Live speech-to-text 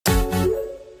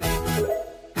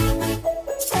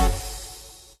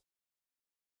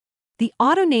the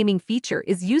auto-naming feature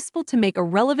is useful to make a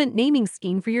relevant naming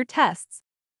scheme for your tests.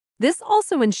 This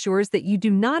also ensures that you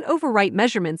do not overwrite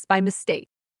measurements by mistake.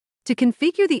 To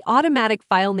configure the automatic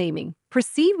file naming,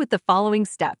 proceed with the following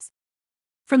steps.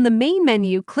 From the main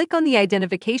menu, click on the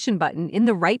Identification button in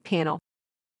the right panel.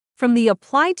 From the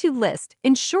Apply to list,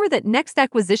 ensure that Next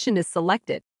Acquisition is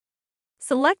selected.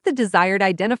 Select the desired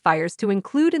identifiers to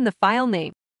include in the file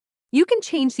name. You can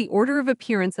change the order of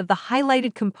appearance of the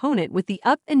highlighted component with the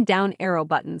up and down arrow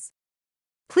buttons.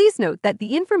 Please note that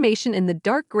the information in the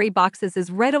dark gray boxes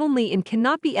is read-only and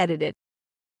cannot be edited.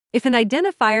 If an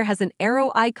identifier has an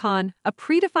arrow icon, a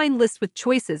predefined list with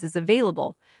choices is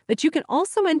available, but you can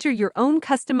also enter your own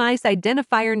customized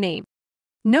identifier name.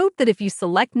 Note that if you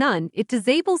select none, it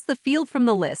disables the field from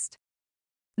the list.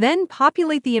 Then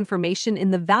populate the information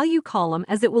in the value column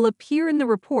as it will appear in the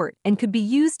report and could be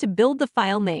used to build the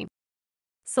file name.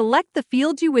 Select the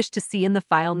field you wish to see in the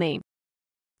file name.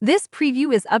 This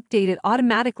preview is updated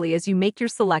automatically as you make your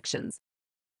selections.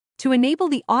 To enable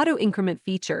the auto-increment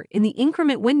feature in the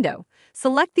increment window,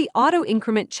 select the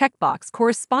auto-increment checkbox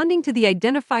corresponding to the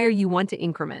identifier you want to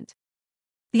increment.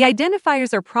 The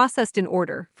identifiers are processed in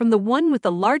order, from the one with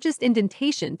the largest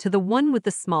indentation to the one with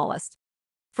the smallest.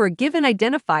 For a given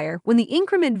identifier, when the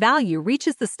increment value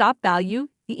reaches the stop value,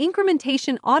 the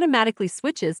incrementation automatically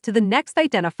switches to the next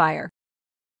identifier.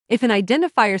 If an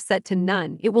identifier is set to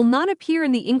none, it will not appear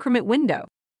in the increment window.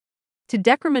 To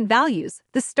decrement values,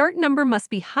 the start number must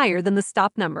be higher than the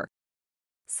stop number.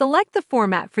 Select the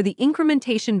format for the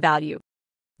incrementation value.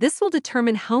 This will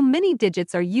determine how many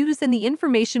digits are used and the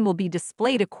information will be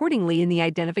displayed accordingly in the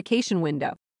identification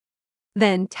window.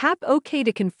 Then tap OK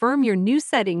to confirm your new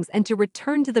settings and to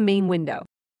return to the main window.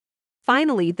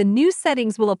 Finally, the new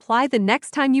settings will apply the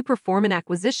next time you perform an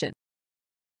acquisition.